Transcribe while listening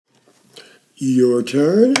Your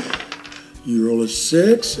turn. You roll a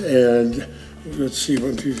 6, and let's see,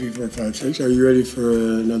 1, 2, 3, 4, 5, 6. Are you ready for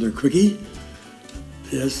another quickie?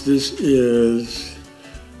 Yes, this is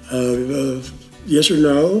yes or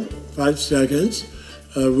no, 5 seconds.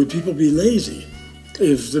 Would people be lazy?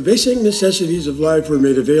 If the basic necessities of life were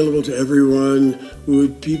made available to everyone,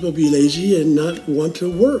 would people be lazy and not want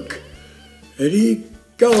to work? Ready,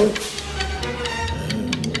 go.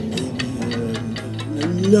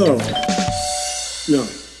 No. No.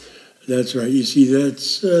 That's right. You see,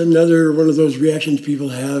 that's another one of those reactions people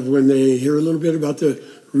have when they hear a little bit about the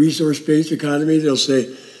resource-based economy. They'll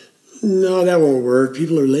say, no, that won't work.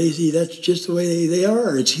 People are lazy. That's just the way they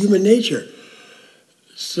are. It's human nature.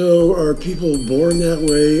 So are people born that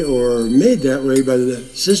way or made that way by the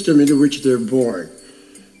system into which they're born?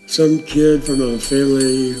 Some kid from a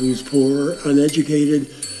family who's poor, uneducated,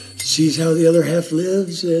 sees how the other half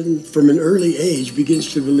lives and from an early age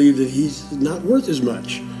begins to believe that he's not worth as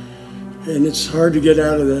much. And it's hard to get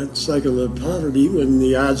out of that cycle of poverty when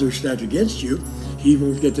the odds are stacked against you. He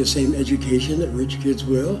won't get the same education that rich kids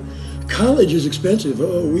will. College is expensive.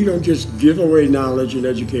 Oh, we don't just give away knowledge and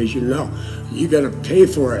education. No, you got to pay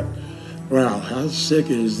for it. Wow, how sick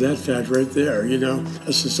is that fact right there? You know,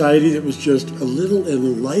 a society that was just a little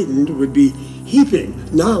enlightened would be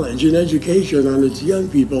heaping knowledge and education on its young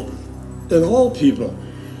people and all people.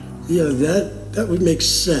 Yeah, that would make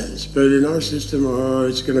sense. But in our system, oh,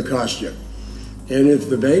 it's going to cost you. And if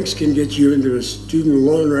the banks can get you into a student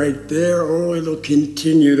loan right there, oh, it'll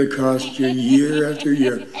continue to cost you year after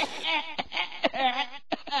year.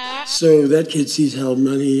 So that kid sees how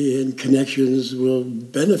money and connections will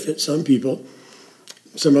benefit some people.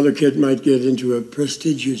 Some other kid might get into a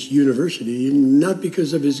prestigious university, not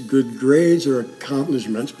because of his good grades or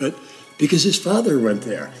accomplishments, but because his father went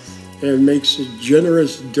there and makes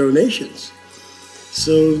generous donations.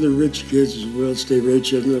 So the rich kids will stay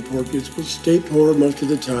rich and the poor kids will stay poor most of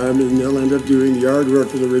the time, and they'll end up doing yard work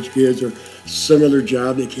for the rich kids or some other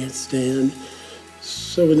job they can't stand.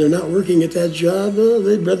 So when they're not working at that job, well,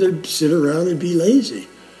 they'd rather sit around and be lazy.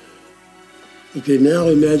 Okay, now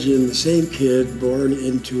imagine the same kid born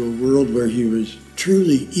into a world where he was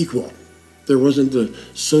truly equal. There wasn't the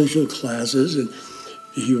social classes, and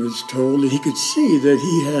he was told that he could see that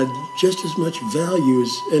he had just as much value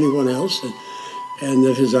as anyone else, and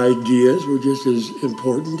that his ideas were just as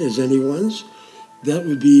important as anyone's. That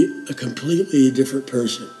would be a completely different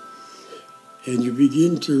person. And you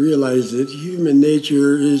begin to realize that human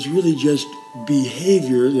nature is really just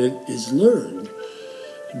behavior that is learned,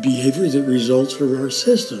 behavior that results from our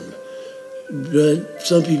system. But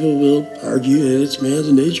some people will argue that it's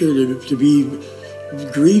man's nature to be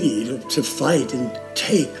greedy, to fight and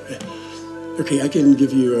take. Okay, I can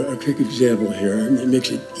give you a quick example here, and it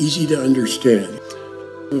makes it easy to understand.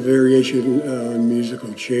 A variation on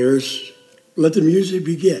musical chairs. Let the music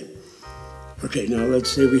begin. Okay, now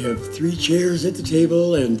let's say we have 3 chairs at the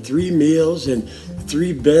table and 3 meals and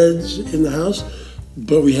 3 beds in the house,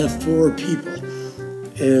 but we have 4 people.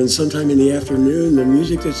 And sometime in the afternoon, the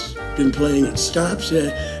music that's been playing, it stops,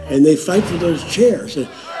 and they fight for those chairs. And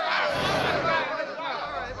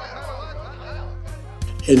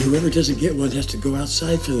whoever doesn't get one has to go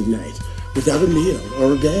outside for the night without a meal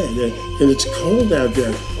or a bed, and it's cold out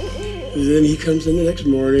there. Then he comes in the next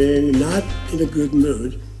morning, not in a good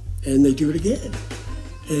mood, and they do it again.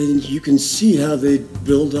 And you can see how they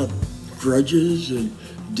build up grudges and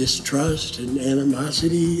distrust and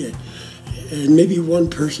animosity. And maybe one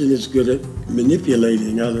person is good at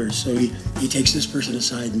manipulating others. So he takes this person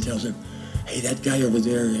aside and tells him, hey, that guy over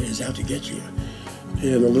there is out to get you.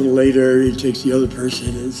 And a little later, he takes the other person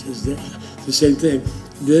and says the same thing.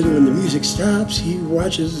 Then when the music stops, he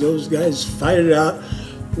watches those guys fight it out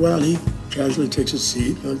while he casually takes a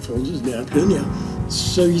seat, unfolds his napkin. Yeah.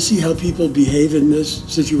 So you see how people behave in this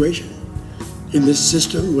situation. In this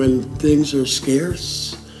system, when things are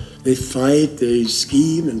scarce, they fight, they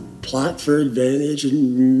scheme and plot for advantage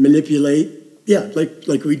and manipulate, yeah,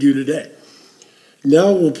 like we do today.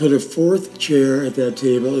 Now we'll put a 4th chair at that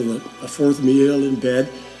table and a 4th meal in bed.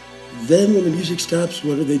 Then when the music stops,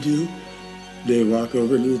 what do? They walk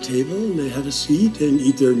over to the table and they have a seat and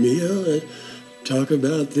eat their meal and talk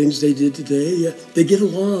about things they did today. Yeah, they get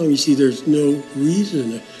along. You see, there's no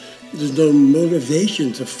reason, there's no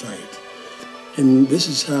motivation to fight. And this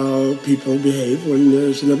is how people behave when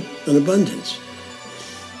there's an abundance.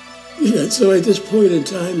 Yeah, so at this point in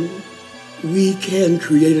time, we can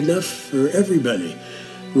create enough for everybody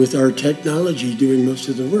with our technology doing most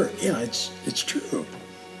of the work. Yeah, it's true.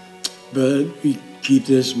 But we keep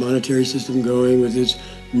this monetary system going with its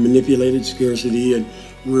manipulated scarcity, and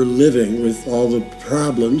we're living with all the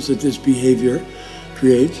problems that this behavior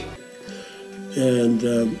creates. And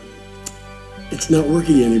it's not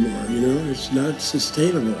working anymore, it's not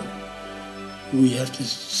sustainable. We have to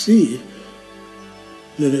see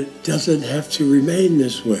that it doesn't have to remain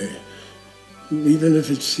this way, even if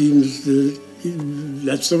it seems that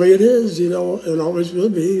that's the way it is, and always will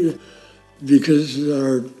be, because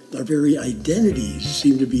our very identities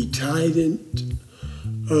seem to be tied in.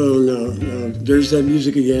 Oh, no, there's that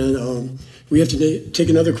music again. We have to take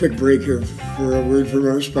another quick break here for a word from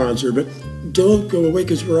our sponsor, but don't go away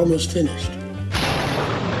because we're almost finished.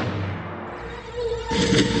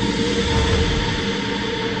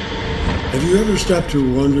 Have you ever stopped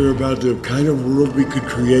to wonder about the kind of world we could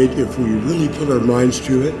create if we really put our minds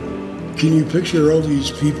to it? Can you picture all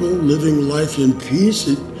these people living life in peace?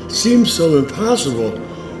 It seems so impossible.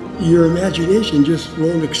 Your imagination just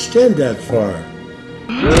won't extend that far.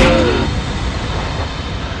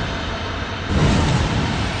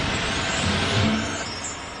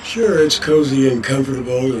 Sure, it's cozy and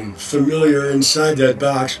comfortable and familiar inside that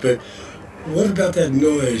box, but what about that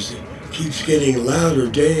noise that keeps getting louder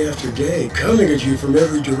day after day, coming at you from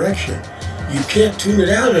every direction? You can't tune it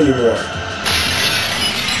out anymore.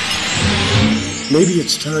 Maybe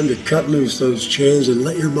it's time to cut loose those chains and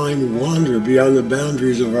let your mind wander beyond the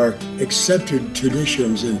boundaries of our accepted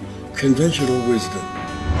traditions and conventional wisdom.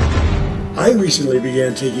 I recently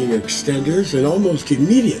began taking extenders, and almost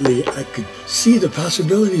immediately I could see the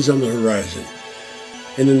possibilities on the horizon.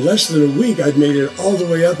 And in less than a week, I'd made it all the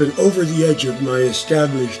way up and over the edge of my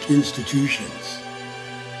established institutions.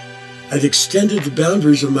 I'd extended the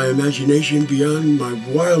boundaries of my imagination beyond my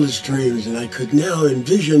wildest dreams, and I could now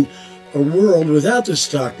envision a world without the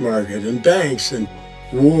stock market and banks and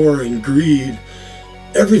war and greed.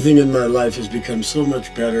 Everything in my life has become so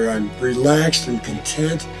much better. I'm relaxed and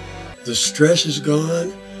content. The stress is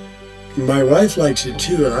gone. My wife likes it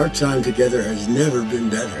too, and our time together has never been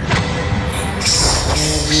better.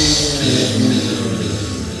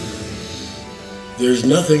 There's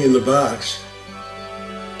nothing in the box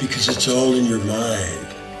because it's all in your mind.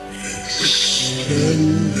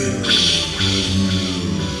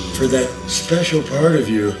 For that special part of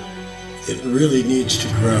you that really needs to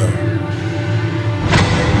grow.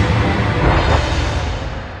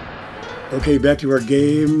 Okay, back to our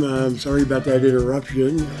game. Sorry about that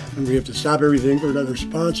interruption. We have to stop everything for another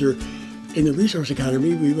sponsor. In the resource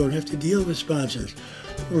economy, we won't have to deal with sponsors.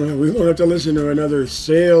 We won't have to listen to another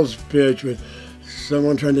sales pitch with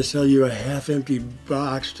someone trying to sell you a half-empty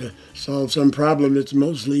box to solve some problem that's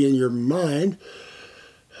mostly in your mind.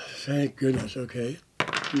 Thank goodness. Okay.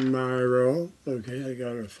 My roll. Okay, I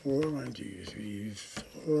got a 4. 1, 2, 3,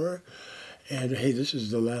 4. And hey, this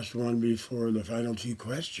is the last one before the final 2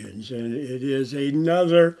 questions, and it is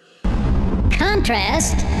another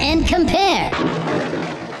contrast and compare.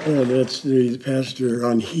 Oh, that's the pastor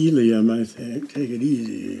on helium, I think. Take it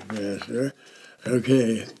easy, pastor.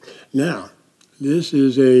 Okay, now, this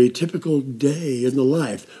is a typical day in the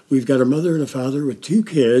life. We've got a mother and a father with 2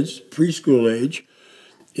 kids, preschool age.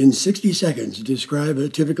 In 60 seconds, describe a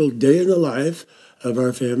typical day in the life of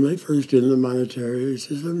our family, first in the monetary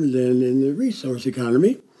system, and then in the resource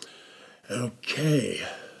economy. Okay,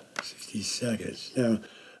 60 seconds. Now,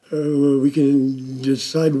 we can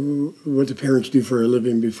decide what the parents do for a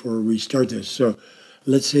living before we start this. So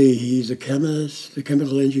let's say he's a chemist, a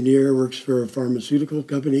chemical engineer, works for a pharmaceutical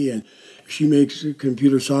company, and she makes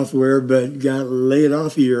computer software but got laid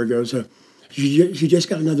off a year ago. So she just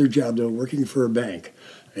got another job, though, working for a bank.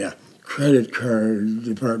 Yeah. Credit card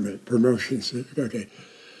department, promotions. Okay.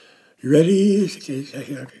 You ready? 60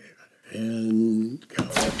 seconds. Okay. And go.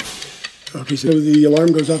 Okay, so the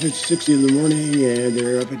alarm goes off at 6 in the morning, and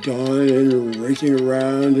they're up at dawn and racing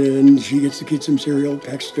around, and she gets the kids some cereal,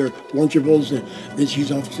 packs their Lunchables, and then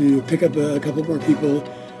she's off to pick up a couple more people.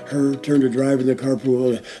 Her turn to drive in the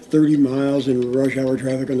carpool, 30 miles in rush hour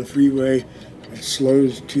traffic on the freeway. It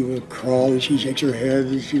slows to a crawl, and she shakes her head,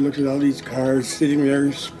 and she looks at all these cars sitting there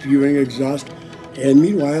spewing exhaust. And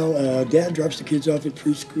meanwhile, Dad drops the kids off at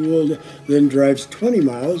preschool, then drives 20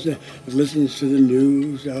 miles, listens to the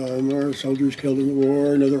news, more soldiers killed in the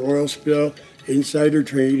war, another oil spill, insider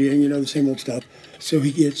trading, the same old stuff. So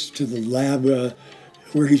he gets to the lab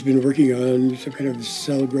where he's been working on some kind of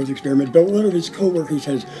cell growth experiment, but one of his coworkers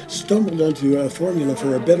has stumbled onto a formula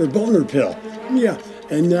for a better boner pill. Yeah.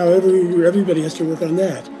 And now everybody has to work on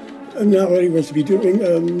that. And now what he wants to be doing,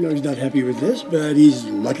 he's not happy with this, but he's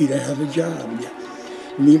lucky to have a job. Yeah.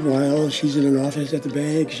 Meanwhile, she's in an office at the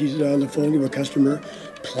bank. She's on the phone to a customer,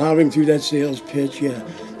 plowing through that sales pitch. Yeah,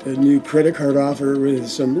 a new credit card offer with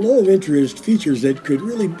some low-interest features that could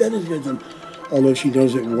really benefit them. although she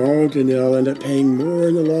knows it won't, and they'll end up paying more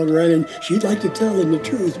in the long run. And she'd like to tell them the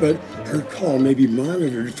truth, but her call may be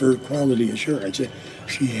monitored for quality assurance.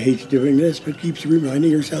 She hates doing this, but keeps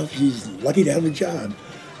reminding herself she's lucky to have a job.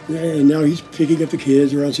 And now he's picking up the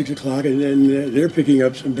kids around 6 o'clock, and then they're picking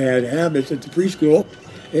up some bad habits at the preschool,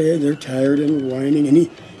 and they're tired and whining, and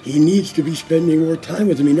he needs to be spending more time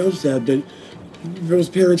with them. He knows that, but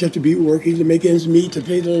both parents have to be working to make ends meet to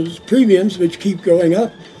pay those premiums, which keep going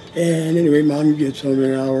up. And anyway, Mom gets home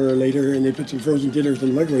an hour later, and they put some frozen dinners in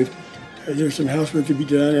the microwave. There's some housework to be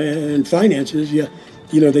done, and finances. Yeah,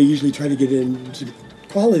 they usually try to get in some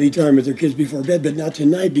quality time with their kids before bed, but not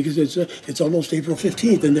tonight because it's almost April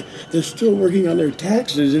 15th, and they're still working on their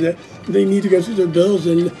taxes, and they need to go through their bills,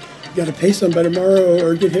 and got to pay some by tomorrow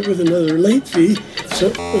or get hit with another late fee.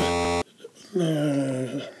 So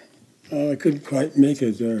I couldn't quite make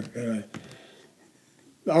it there.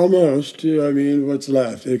 Almost. What's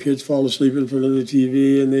left? The kids fall asleep in front of the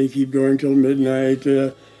TV, and they keep going till midnight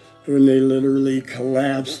when they literally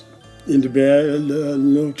collapse into bed.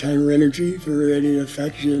 No time or energy for any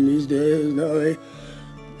affection these days. No, they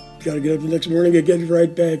got to get up the next morning and get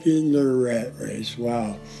right back in the rat race.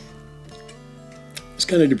 Wow. It's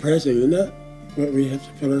kind of depressing, isn't it? What we have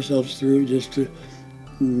to put ourselves through just to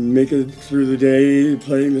make it through the day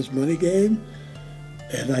playing this money game.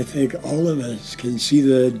 And I think all of us can see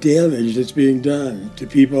the damage that's being done to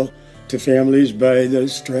people, to families by the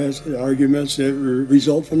stress and arguments that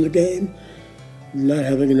result from the game. Not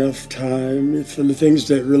having enough time for the things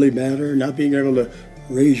that really matter, not being able to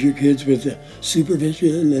raise your kids with the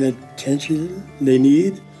supervision and attention they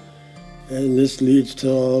need. And this leads to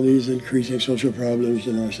all these increasing social problems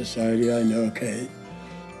in our society. I know, Kate.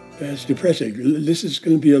 That's depressing. This is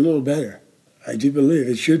going to be a little better. I do believe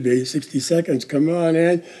it should be. 60 seconds, come on,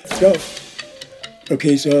 and go.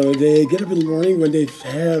 Okay, so they get up in the morning when they've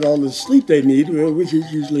had all the sleep they need, which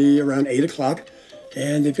is usually around 8 o'clock.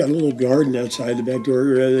 And they've got a little garden outside the back door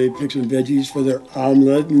where they pick some veggies for their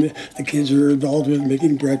omelet, and the kids are involved with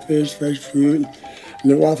making breakfast, fresh fruit.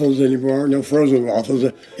 No waffles anymore, no frozen waffles.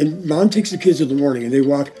 And Mom takes the kids in the morning, and they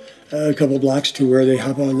walk a couple blocks to where they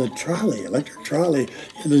hop on the trolley, electric trolley.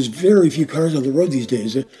 And there's very few cars on the road these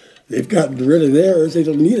days. They've gotten rid of theirs. They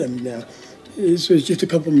don't need them now. So it's just a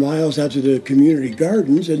couple miles out to the community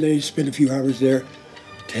gardens, and they spend a few hours there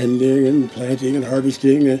tending and planting and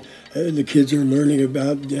harvesting. The kids are learning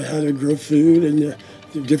about how to grow food and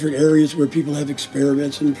the different areas where people have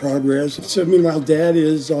experiments in progress. So meanwhile, Dad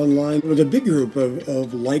is online with a big group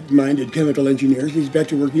of like-minded chemical engineers. He's back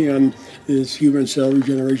to working on this human cell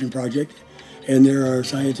regeneration project. And there are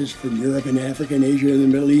scientists from Europe and Africa and Asia and the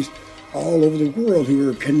Middle East all over the world who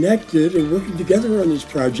are connected and working together on this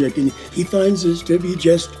project. And he finds this to be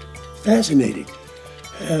just fascinating.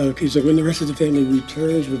 Okay, so when the rest of the family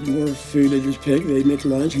returns with more food they just picked, they make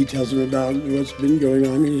lunch. He tells them about what's been going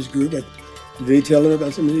on in his group. They tell him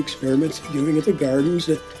about some of the experiments they're doing at the gardens.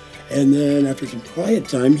 And then after some quiet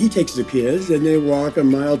time, he takes the kids and they walk a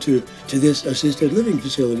mile to this assisted living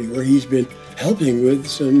facility where he's been helping with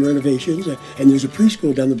some renovations. And there's a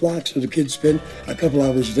preschool down the block, so the kids spend a couple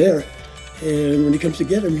hours there. And when he comes to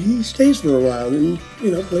get them, he stays for a while and,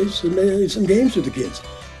 plays some games with the kids.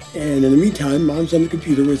 And in the meantime, Mom's on the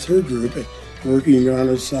computer with her group working on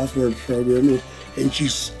a software program, and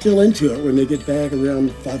she's still into it when they get back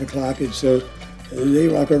around 5 o'clock. And so they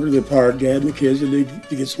walk over to the park, Dad and the kids, and they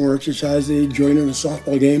get some more exercise. They join in a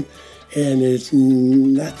softball game, and it's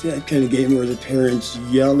not that kind of game where the parents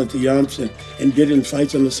yell at the umps and get in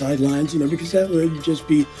fights on the sidelines, because that would just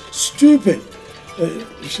be stupid.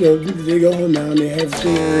 So they go home now and they have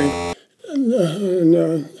dinner.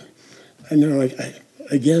 No, I know,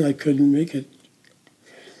 Again, I couldn't make it.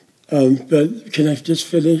 But can I just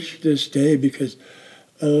finish this day? Because,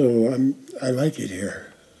 I like it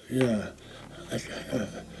here. Yeah, I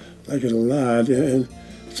like it a lot. And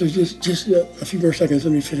so just a few more seconds,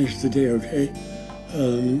 let me finish the day, okay?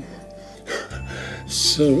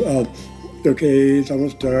 Okay, it's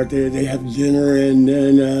almost dark. They have dinner, and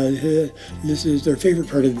then this is their favorite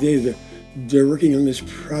part of the day. They're working on this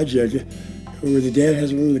project where the dad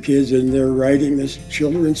has one of the kids and they're writing this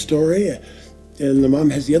children's story, and the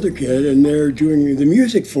mom has the other kid and they're doing the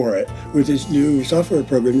music for it with this new software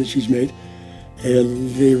program that she's made.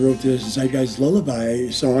 And they wrote this Zeitgeist lullaby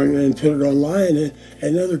song and put it online,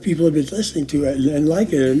 and other people have been listening to it and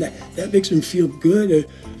like it, and that makes them feel good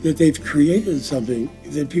that they've created something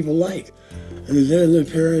that people like. And then the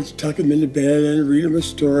parents tuck them into bed and read them a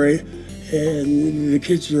story. And the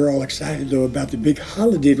kids are all excited, though, about the big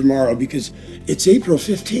holiday tomorrow because it's April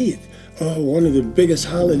 15th, one of the biggest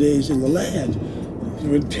holidays in the land.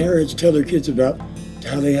 When parents tell their kids about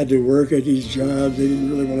how they had to work at these jobs they didn't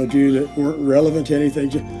really want to do, that weren't relevant to anything,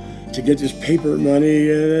 to get this paper money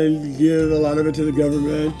and then give a lot of it to the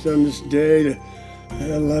government on this day.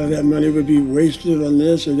 A lot of that money would be wasted on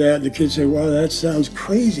this or that. And the kids say, wow, that sounds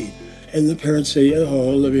crazy. And the parents say,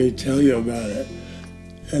 oh, let me tell you about it.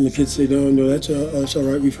 And the kids say, no, that's all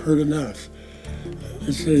right, we've heard enough.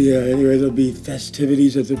 So yeah, anyway, there'll be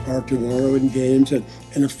festivities at the park tomorrow and games and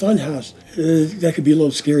a fun house. That could be a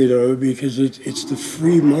little scary though, because it's the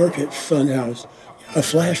free market fun house, a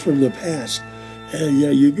flash from the past. And yeah,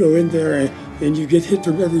 you go in there and you get hit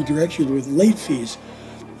from every direction with late fees.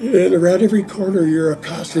 And around every corner you're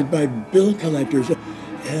accosted by bill collectors.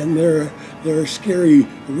 And there are scary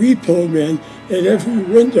repo men at every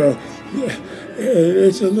window.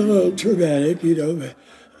 It's a little traumatic, you know.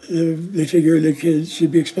 They figure the kids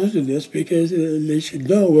should be exposed to this because they should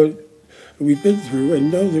know what we've been through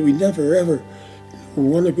and know that we never, ever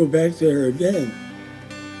want to go back there again.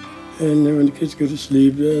 And then when the kids go to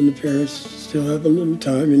sleep, then the parents still have a little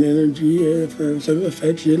time and energy for some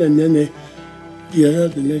affection, and then they get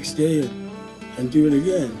up the next day and do it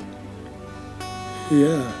again.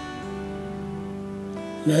 Yeah.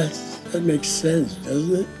 That makes sense,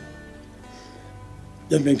 doesn't it?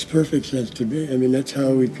 That makes perfect sense to me. I mean, that's how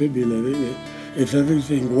we could be living if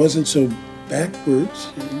everything wasn't so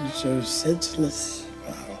backwards and so senseless.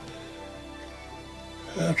 Wow.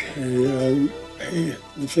 Okay, hey,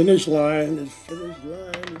 the finish line is